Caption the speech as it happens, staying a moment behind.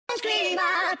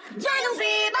Dragon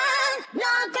Fever, no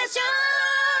question.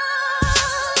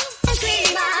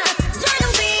 Fever,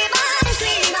 Dragon Fever,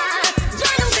 Fever,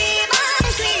 Dragon Fever,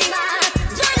 Fever,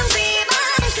 Dragon Fever,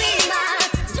 Fever.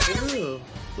 Yeah,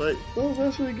 like that was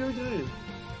actually a good game.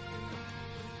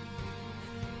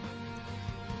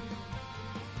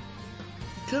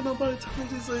 Can't nobody tell me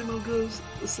these ain't no good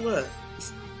slap.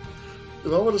 If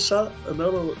I would have shot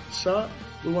another shot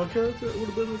with my character, it would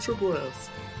have been a triple S.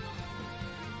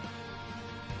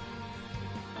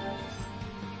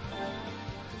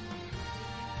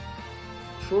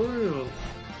 For real.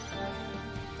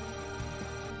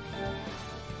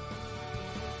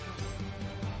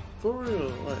 For real,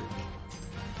 like.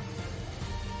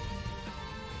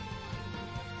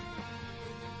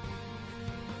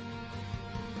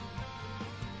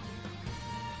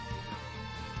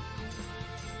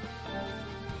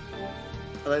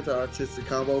 I like the artistic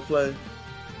combo play.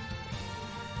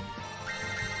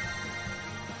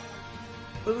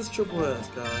 Look at this triple S,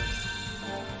 guys.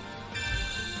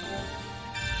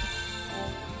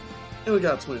 And we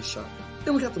got a twin shot.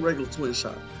 And we got the regular twin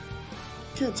shot.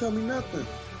 Can't tell me nothing.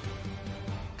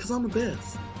 Cause I'm the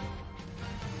best.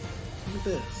 I'm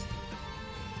the best.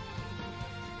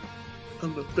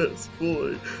 I'm the best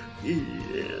boy.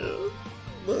 Yeah.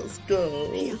 Let's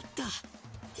go.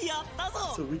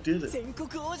 So we did it.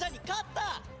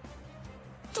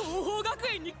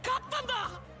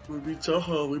 We beat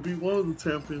Yoho. We beat one of the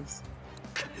champions.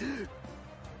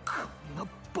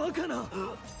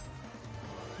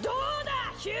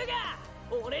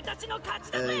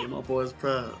 Hey, my boy's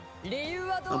proud.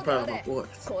 I'm proud of my boys.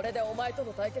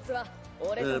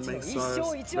 That makes us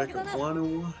back at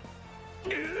 1-1.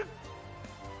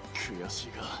 悔しい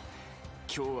が、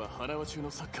今日は花輪中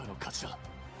のサッカーの勝ちだ。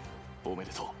おめ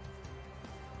でとう。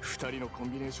二人のコ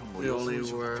ンビネーションも予想以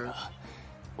上だったが、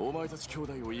お前たち兄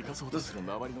弟を生かそうとする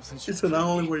周りの選手。He said not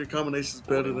only were your combinations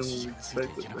better than we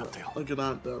expected, but look at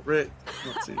that direct.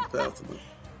 Not seeing fast enough.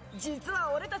 実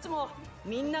は俺たちも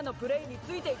みんなのプレイに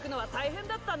ついていくのは大変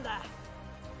だったんだ。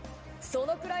そ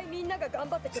のくらいみんなが頑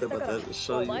張ってくれたから、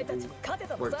お前たちも勝て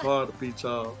たのさ。Worked hard to beat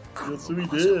y'all. Yes, we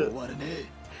did.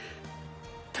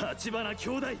 立花兄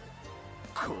弟、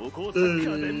高校サッカ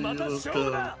ーでまた勝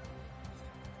負だ。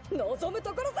望む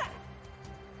ところさ。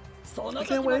その I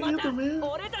時 can't も wait また either, man.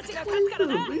 俺たちが勝つから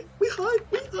な。We hype,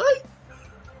 we hype.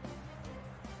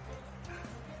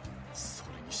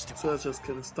 So I just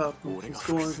couldn't stop him from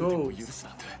scoring goals.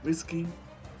 Whiskey,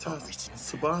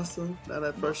 Tsubasa, not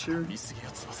that first year.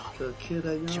 The kid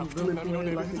that young really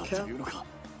playing like a captain.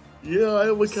 Yeah, I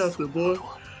am a captain, boy.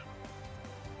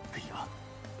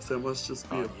 So it must just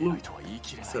be a fluke.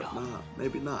 Except nah,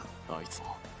 maybe not. I'm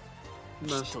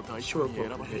not sure if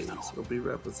Bokuhaze will be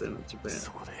representing Japan.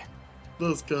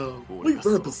 Let's go. We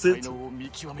represent.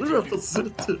 We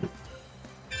represent.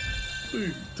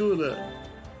 We doing that.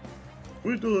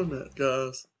 We're doing that,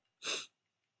 guys.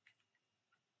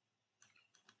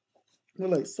 We're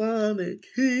like Sonic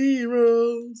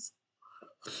Heroes.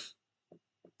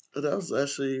 But that was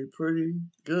actually pretty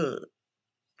good.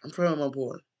 I'm proud of my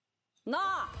boy.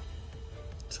 Nah.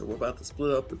 So we're about to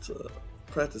split up into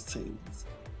practice teams.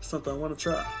 Something I want to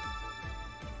try.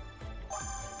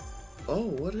 Oh,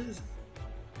 what is it?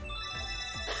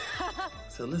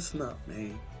 So listen up,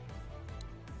 man.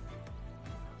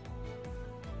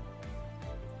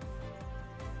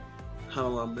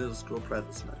 Hanawa Middle School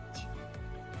practice match.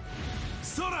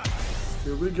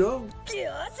 Here we go.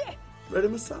 Ready,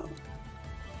 Masao?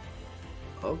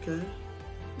 Okay.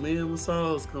 Me and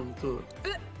Masao's coming to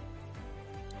it.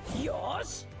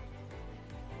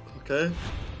 Okay.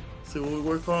 See what we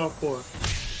work hard for.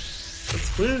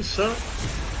 Let's win, shot.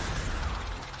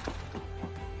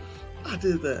 I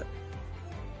did that.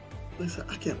 Listen,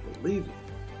 I can't believe it.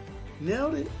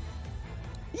 Nailed it.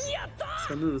 So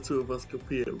I knew the two of us could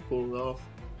pull it off.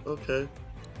 Okay.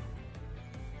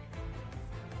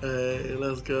 Hey,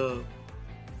 let's go.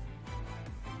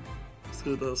 Let's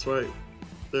do that's right.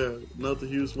 There, another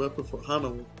huge weapon for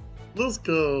Hanawa. Let's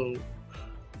go.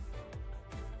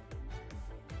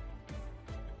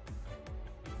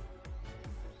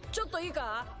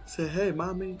 Say, hey,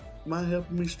 mommy, mind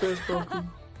helping me stretch, Boku?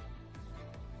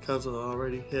 Cause I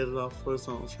already headed off for his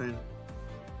own training.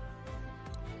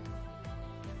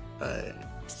 Hey.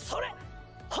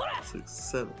 6,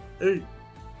 7, 8.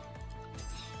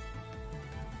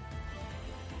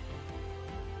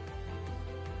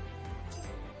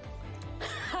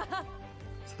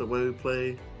 So the way we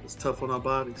play is tough on our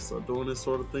bodies, so doing this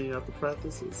sort of thing after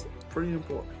practice is pretty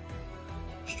important.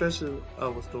 Stretching I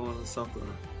was doing is something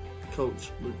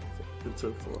Coach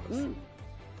took for us.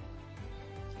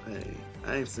 Hey,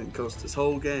 I ain't seen Coach this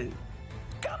whole game.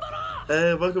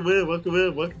 Hey, welcome in, welcome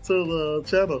in, welcome to the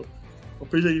channel. I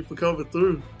appreciate you for coming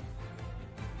through.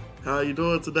 How you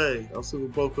doing today? I'm Super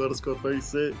Boku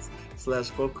 _36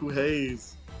 /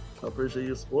 Bokuhaze. I appreciate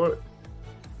your support.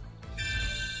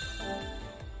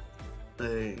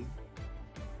 Hey,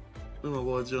 I'm my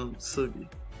boy Jump Sugi.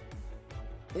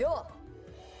 Yo.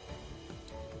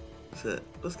 Said,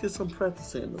 let's get some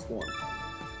practice in this morning.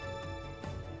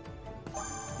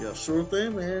 Yeah, sure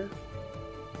thing, man.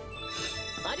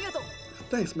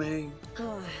 Thanks, man.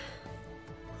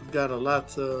 I've got a lot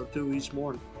to do each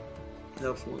morning.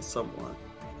 Helps with someone.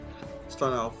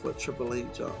 Starting off with triple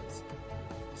eight jumps.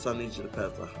 So I need you to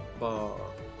pass the ball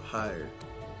higher.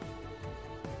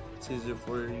 It's easier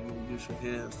for you to use your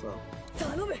hands, so.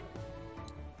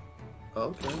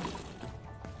 Okay.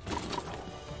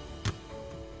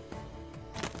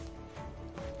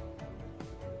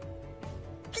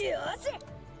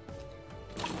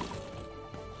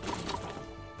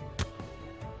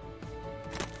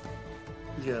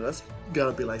 Yeah, that's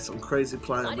gotta be like some crazy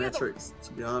plyometrics,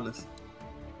 to be honest.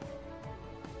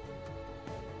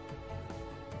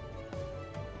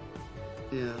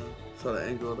 Yeah, so the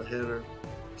angle of the header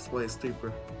is way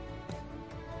steeper.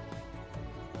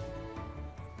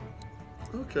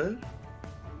 Okay.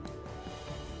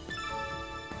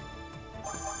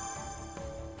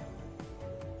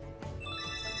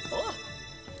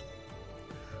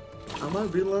 I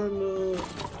might be learning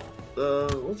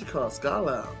what you call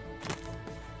Skyline.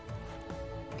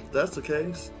 If that's the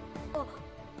case.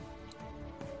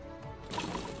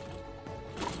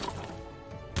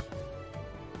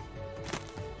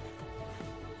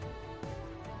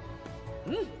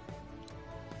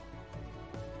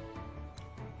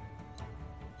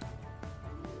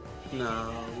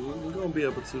 No, we're gonna be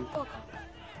able to.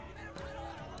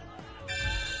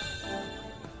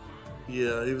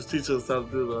 Yeah, he was teaching us how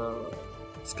to do the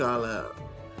Skylab.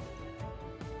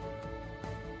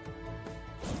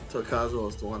 So Kazuo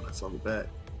is the one that's on the back.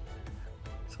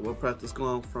 So we'll practice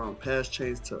going from pass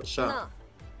change to a shot.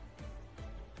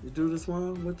 You do this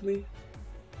one with me?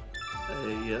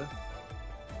 Hey, yeah.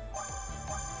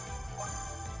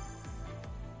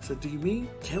 So do you mean,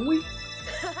 can we?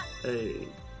 Hey,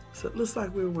 so it looks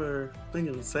like we were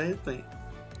thinking the same thing.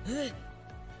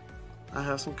 I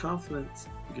have some confidence.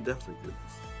 We can definitely do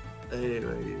this. Hey,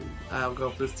 I have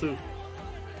confidence too.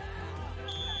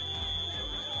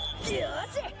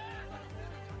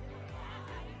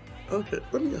 Okay,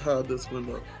 let me hide this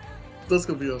window. That's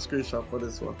gonna be a screenshot for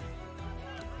this one.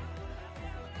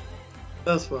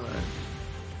 That's fine.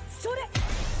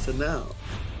 So now.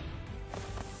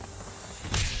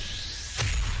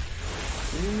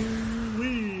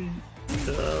 Wee!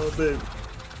 Oh, baby.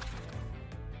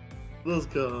 Let's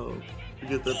go. We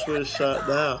get the twist shot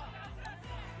now.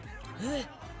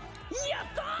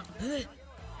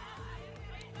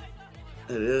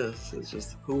 It is. It's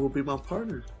just who will be my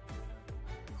partner?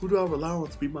 Who do I rely on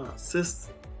to be my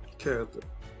assistant character?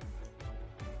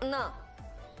 No.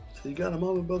 So you got a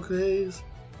moment, Bokuhaze?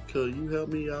 Could you help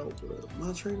me out with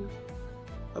my training?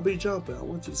 I'll be jumping. I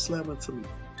want you to slam it to me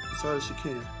as hard as you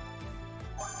can.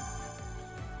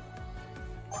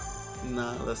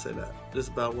 Nah, let's say that. This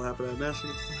is about what happened at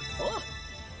Nationals.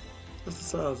 That's the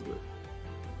size of it.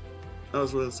 I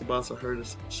was when Tsubasa hurt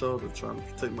his shoulder trying to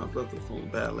protect my brother from a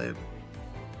bad landing.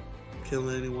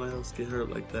 Killing anyone else get hurt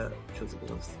like that because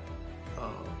of us.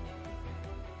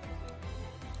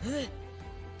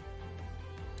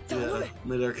 Yeah,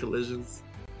 mid-air collisions.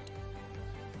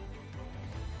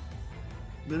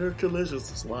 Mid-air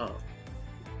collisions is wild.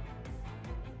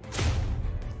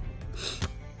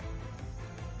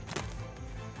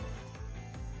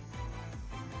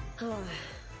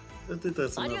 I think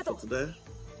that's enough for today.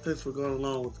 Thanks for going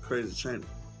along with the crazy training.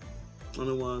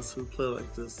 Only ones who play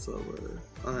like this, so there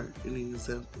aren't any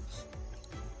examples.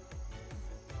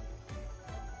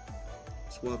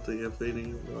 It's one thing if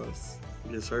any of us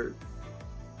gets hurt.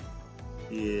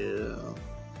 Yeah,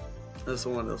 that's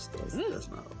someone else does. That's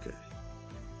not okay.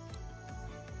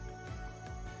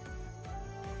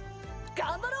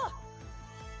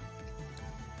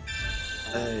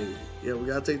 Hey, yeah, we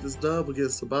gotta take this dub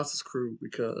against Tsubasa's crew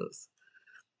because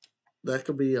that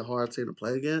could be a hard team to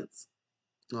play against.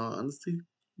 In all honesty,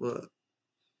 but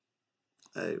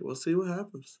hey, we'll see what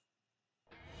happens.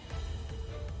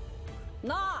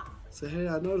 Nah. Say, hey,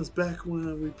 I noticed back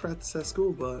when we practiced at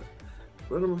school, but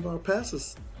rhythm of our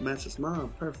passes matches mine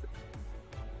perfect.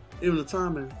 Even the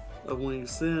timing of when you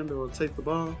send or take the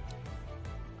ball.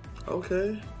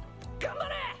 Okay.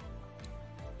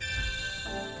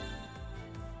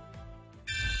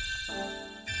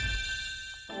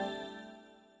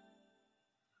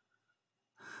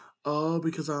 Oh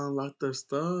because I unlocked their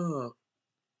stuff.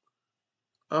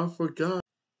 I forgot.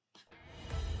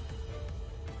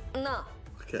 No.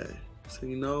 Okay, so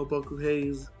you know,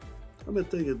 Bokuhaze, I've been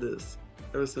thinking this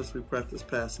ever since we practiced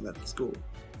passing at the school.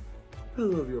 I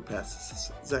love your passes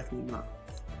is exactly mine.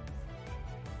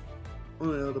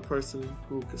 Only other person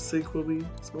who can sync with me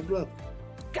is my brother.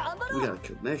 We got a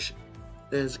connection.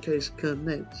 Education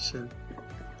connection.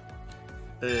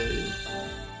 Hey,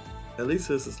 at least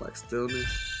this is like stillness.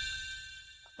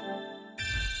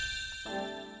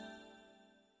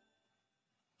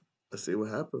 Let's see what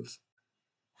happens.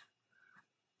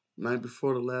 Night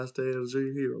before the last day of the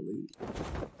Junior Hero League.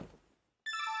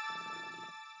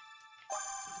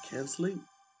 Can't sleep.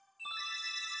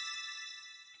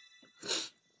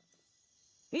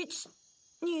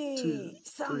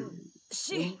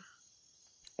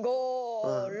 1、2、3、4、5、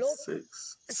 5, 6、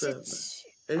 6,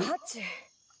 7, 7、8。よ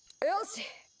 8. し、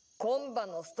今晩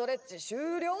のストレッチ終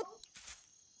了。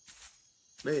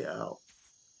 They out.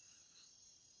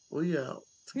 We out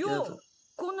よ together. う、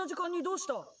こんな時間にどうし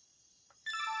た？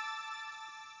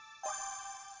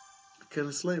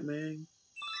 Couldn't sleep, man.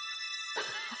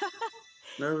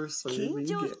 Nervous, so maybe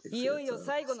you get いよいよ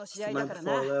最後の試合だから night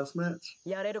な。 before our last match.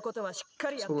 やれることはしっか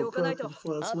りやっ So て we're おかないと。 prepping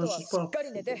for あ as と much は as しっかり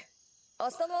possible. 寝て、明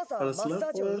日の朝マ But ッ it's サ left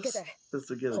ージ for を受け us て、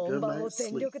 is to get a 本 good 番を night's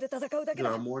全 sleep. 力で戦うだけ Get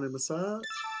だ。 our morning massage.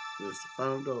 It's the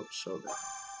final dope showdown.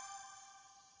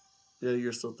 Yeah,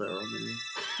 you're still there, man.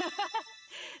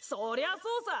 そりゃそ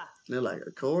うさ。 They're like,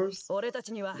 of course. 俺た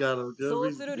ちには Got a good そう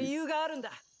reason する to 理 be. 由があるん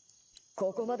だ。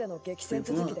ここまでの激戦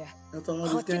Keep 続 on. きで、 After all は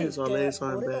these っきり言 games, っ our て legs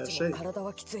are in 俺た bad ちも shape. 体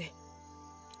はきつい。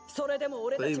それでも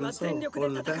俺 But たち even は so, 全力で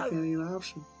holding 戦 back う。 ain't an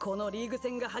option. このリーグ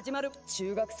戦が始まる。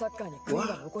中学サッカーに悔い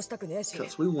は残したくねえし、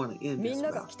 Because we want to end み this ん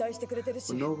なが battle 期待してくれてる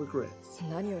し、 with no regrets.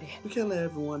 何より We can't let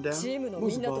everyone down. チームの Most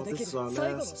みん of なと all, で this き is る our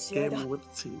最後の last 試合だ。 game with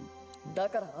the team. だ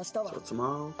から明日 So は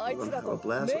tomorrow, あい we're つ gonna ら have a と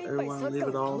blast 目 with いっぱい everyone サ and ッ leave カ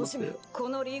it ーを all on 楽 the しむ。 field. こ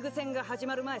のリーグ戦が始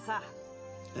まる前さ、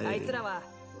あいつらは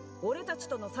俺たち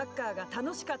とのサッカーが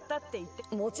楽しかったって言っ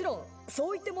て、もちろんそ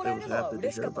う言ってもらえるのは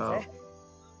嬉しかったぜ。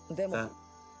でも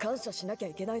感謝しなきゃ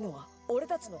いけないのは俺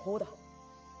たちの方だ。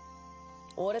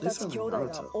俺たち兄弟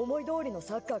が思い通りの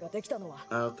サッカーができたのは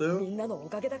Out there, みんなのお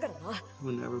かげだからな。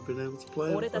 we've never been able to play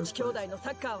in 俺 the たち first 兄弟 place. の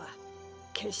サッカーは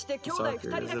決して兄弟 Soccer 2人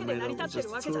だ isn't けで made 成り up 立 of って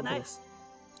るわ just け the じ two ゃな of い。 us.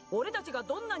 俺たちが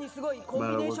どんなにすごい No コンビ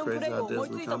matter ネー what ションプ crazy レーを思い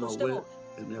ideas つ we いた come と up しても with,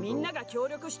 it みんな never が協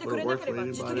力してく would れ have な worked けれ for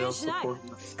ば実 anybody 現 else しない。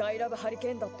 supporting us. スカイラブハリ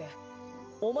ケーンだって、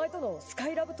お前とのスカ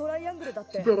イラブトライアングルだっ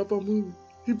He て、 brought up a move.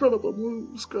 He brought up a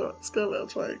move. Skyline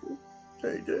triangle.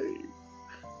 Gang, gang.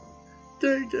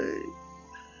 Gang, gang.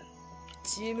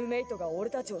 チームメイトが俺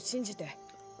たちを信じて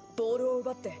ボールを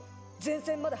奪って前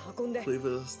線まで運んで、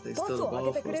 Believe us, they パス still the を開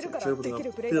ball けて for くれ us. る They から dribbled で up き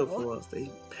るプ the レーだ field ろ。 for us.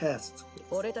 They passed to us.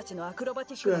 俺たちのアクロバ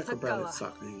ティック Sure, なサッカー acrobatic は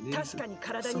soccer ain't 確か easy. に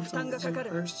体に負担 Sometimes が it かか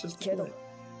る。 hurts just to けど play.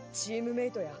 チームメ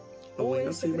イトや But 応 when 援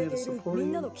your してくれ teammate て is いる supporting み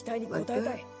んな you の期待に応え like た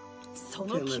that, い。そ you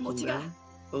の can't 気 let 持 them ちが down.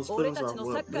 Those 俺 feelings たち are の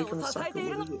サ what ッカ make ー our を支え soccer てい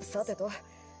る what の。 it is. さてと、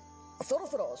そろ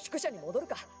そろ宿舎に戻る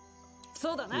か。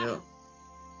そうだな。 Yeah.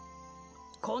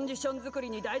 コンディション作り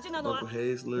に大事なのは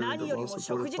Bokuhaze, literally 何 the よりも most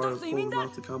食 important 事 part と of 睡 full 眠だ。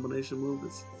 multi combination move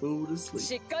is food and sleep.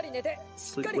 しっかり寝て、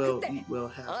しっ Sleep かり食っ well, て、 eat well,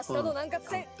 have 明日 fun の南葛 out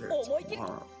戦 there 思い切り。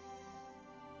 tomorrow.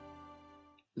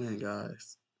 Man,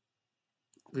 guys,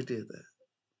 we did that.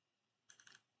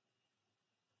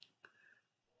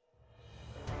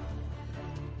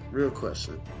 Real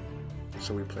question: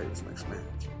 should we play this next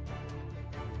match?